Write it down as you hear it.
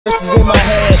Verses in my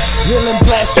head, feeling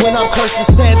blessed when I'm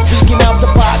cursing stand, speaking out the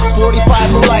box,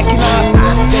 45 more like an ox,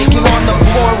 thinking on the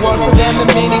floor, one for them and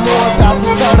many more, about to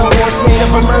start a war, state of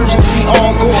emergency,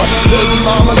 all gore, baby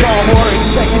mamas all whore,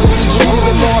 expected to be treated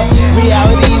the more,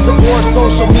 reality's a bore,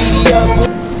 social media.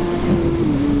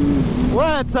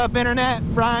 What's up internet,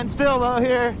 Brian Spilwell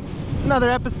here, another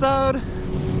episode,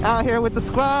 out here with the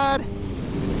squad.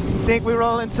 Think we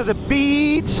roll into the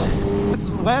beach. This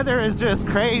weather is just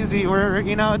crazy.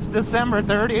 It's December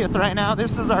 30th right now.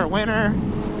 This is our winter.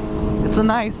 It's a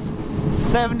nice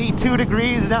 72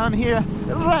 degrees down here,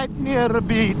 right near the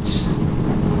beach.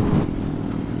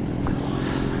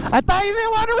 I thought you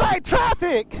didn't want to ride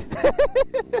traffic.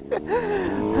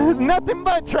 There's nothing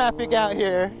but traffic out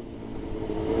here.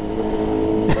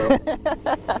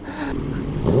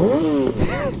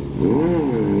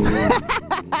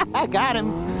 I got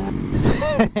him.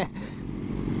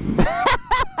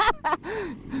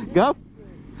 Go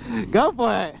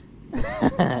for it.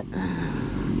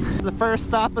 The first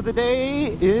stop of the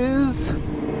day is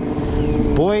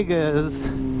Boyga's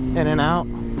In-N-Out.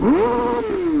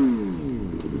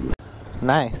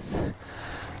 Nice.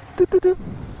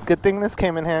 Good thing this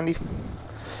came in handy.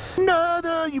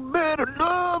 Nada, you better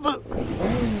love it.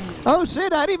 Oh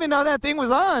shit, I didn't even know that thing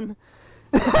was on.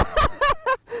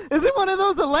 Is it one of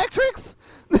those electrics?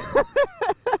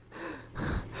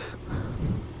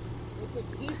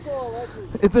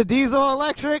 It's a diesel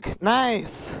electric?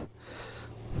 Nice.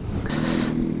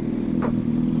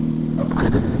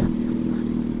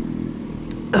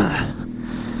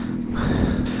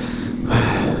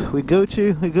 We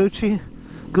Gucci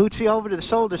over to the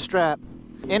shoulder strap.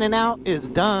 In-N-Out is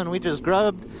done. We just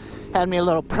grubbed. Had me a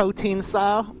little protein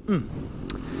style. What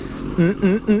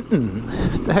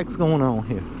the heck's going on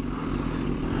here?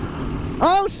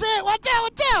 Oh shit, watch out,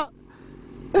 watch out!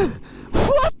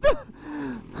 What the?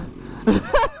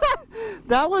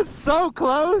 That was so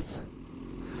close.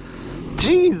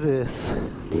 Jesus.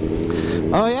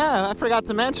 Oh yeah, I forgot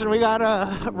to mention we got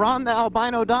Ron the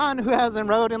albino Don, who hasn't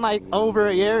rode in like over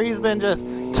a year. He's been just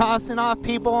tossing off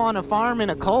people on a farm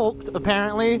in a cult,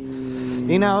 apparently.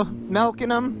 You know, milking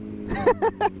them.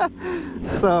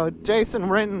 So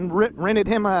Jason rented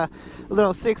him a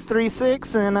little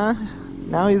 636 and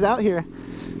now he's out here.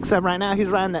 Except right now he's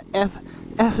riding the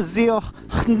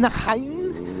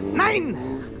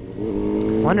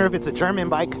F09. Wonder if it's a German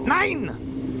bike. 9!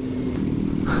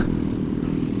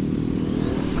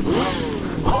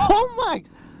 Oh my!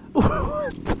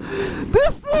 What?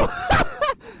 This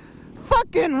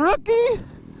fucking rookie!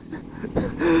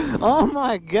 Oh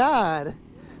my god!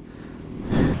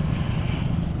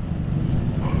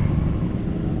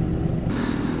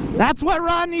 That's what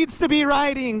Ron needs to be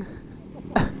riding.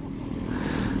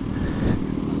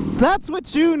 That's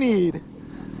what you need.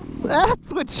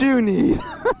 That's what you need.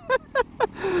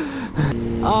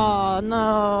 Oh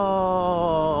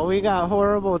no, we got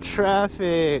horrible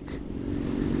traffic.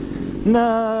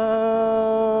 No.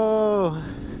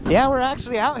 Yeah, we're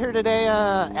actually out here today.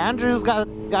 Andrew's got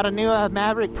a new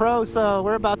Mavic Pro, so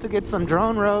we're about to get some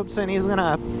drone ropes, and he's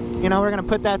gonna, we're gonna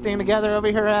put that thing together over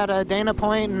here at Dana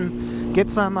Point and get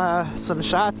some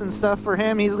shots and stuff for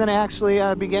him. He's gonna actually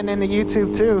be getting into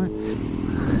YouTube too.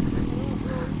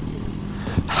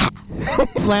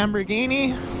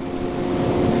 Lamborghini.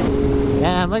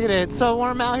 Man, look at it. It's so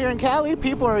warm out here in Cali.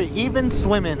 People are even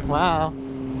swimming. Wow.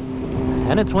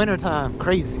 And it's wintertime.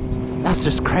 Crazy. That's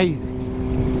just crazy.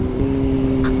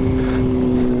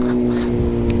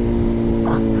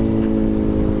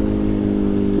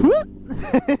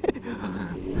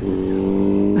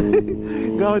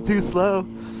 Going too slow.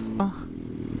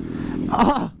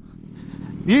 Oh,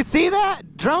 you see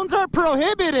that? Drones are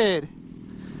prohibited.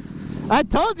 I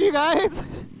told you guys.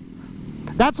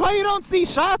 That's why you don't see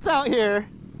shots out here.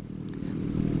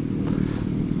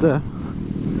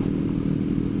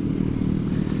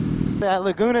 At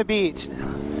Laguna Beach,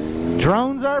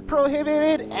 drones are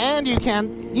prohibited, and you can't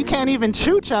even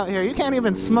chooch out here. You can't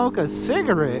even smoke a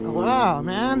cigarette. Wow,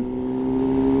 man.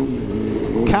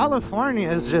 California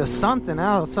is just something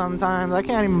else sometimes. I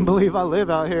can't even believe I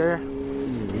live out here.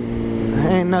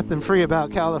 Ain't nothing free about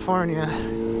California.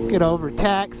 Get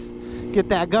overtaxed. Get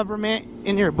that government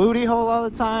in your booty hole all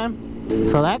the time.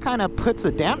 So that kind of puts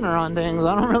a dampener on things.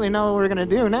 I don't really know what we're gonna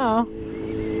do now.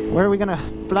 Where are we gonna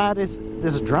fly this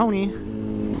droney?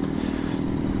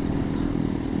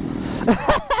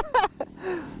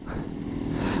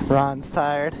 Ron's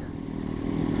tired.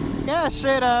 Yeah,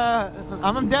 shit, I'm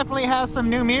gonna definitely have some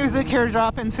new music here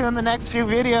dropping soon in the next few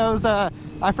videos.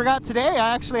 I forgot today,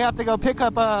 I actually have to go pick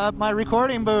up my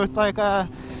recording booth.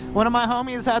 One of my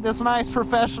homies had this nice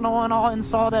professional one all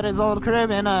installed at his old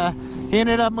crib, and he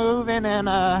ended up moving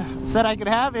and said I could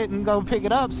have it and go pick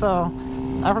it up. So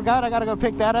I forgot I gotta go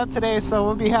pick that up today. So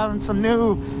we'll be having some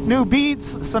new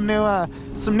beats, some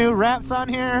new raps on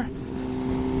here.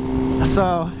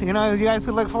 So, you know, you guys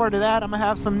can look forward to that. I'm gonna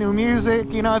have some new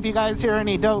music. You know, if you guys hear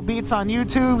any dope beats on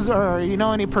YouTube's, or you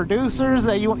know any producers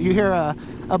that you hear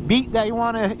a beat that you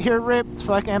want to hear ripped,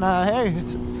 fucking hey,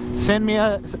 send me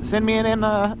it in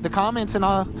the comments, and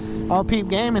I'll peep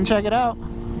game and check it out.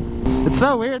 It's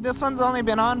so weird. This one's only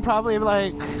been on probably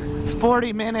like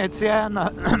 40 minutes, yeah,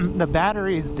 and the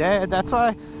battery's dead. That's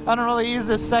why I don't really use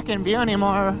this second view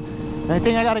anymore. I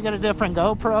think I gotta get a different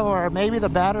GoPro, or maybe the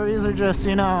batteries are just,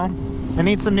 you know, I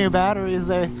need some new batteries.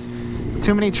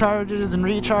 Too many charges and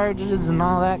recharges and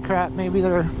all that crap. Maybe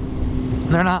they're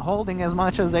not holding as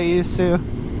much as they used to.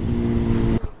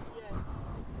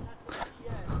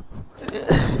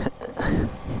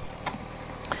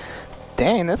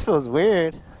 Dang, this feels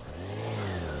weird.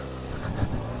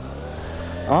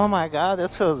 Oh my god,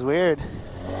 this feels weird.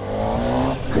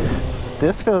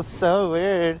 This feels so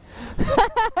weird.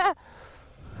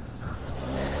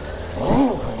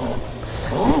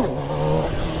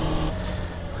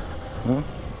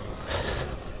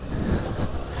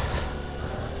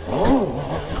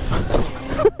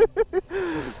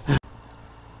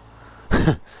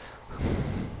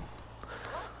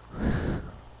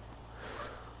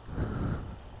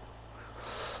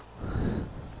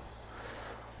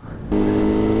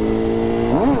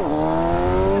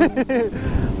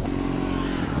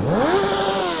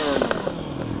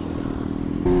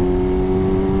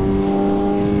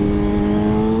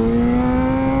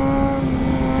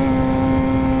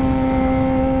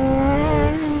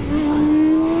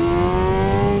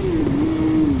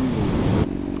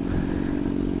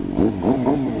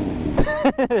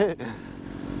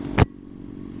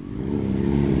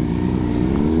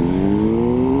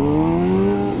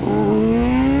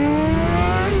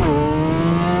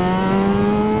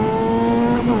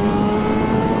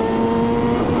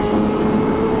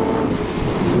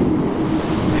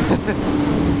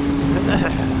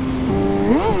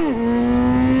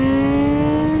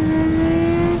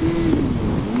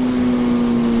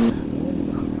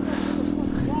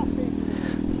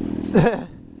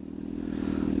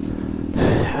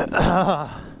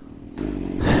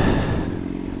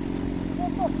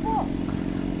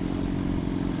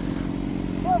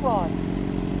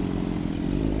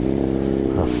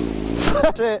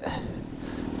 Shit.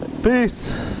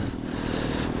 Peace.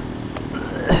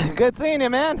 Good seeing you,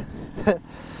 man.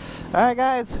 Alright,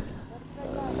 guys.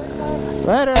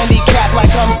 Later. Handicapped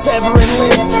like I'm severing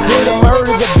limbs. Here to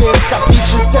murder the biz. Stop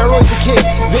teaching steroids to kids.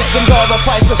 Victims, all the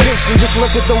fights of fiction. Just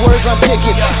look at the words on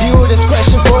tickets. Viewer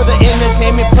discretion for the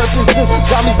entertainment purposes.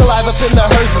 Zombies alive up in the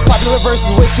hearses. Popular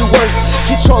verses with 2 words.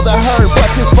 Control the herd,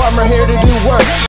 but this farmer here to do work.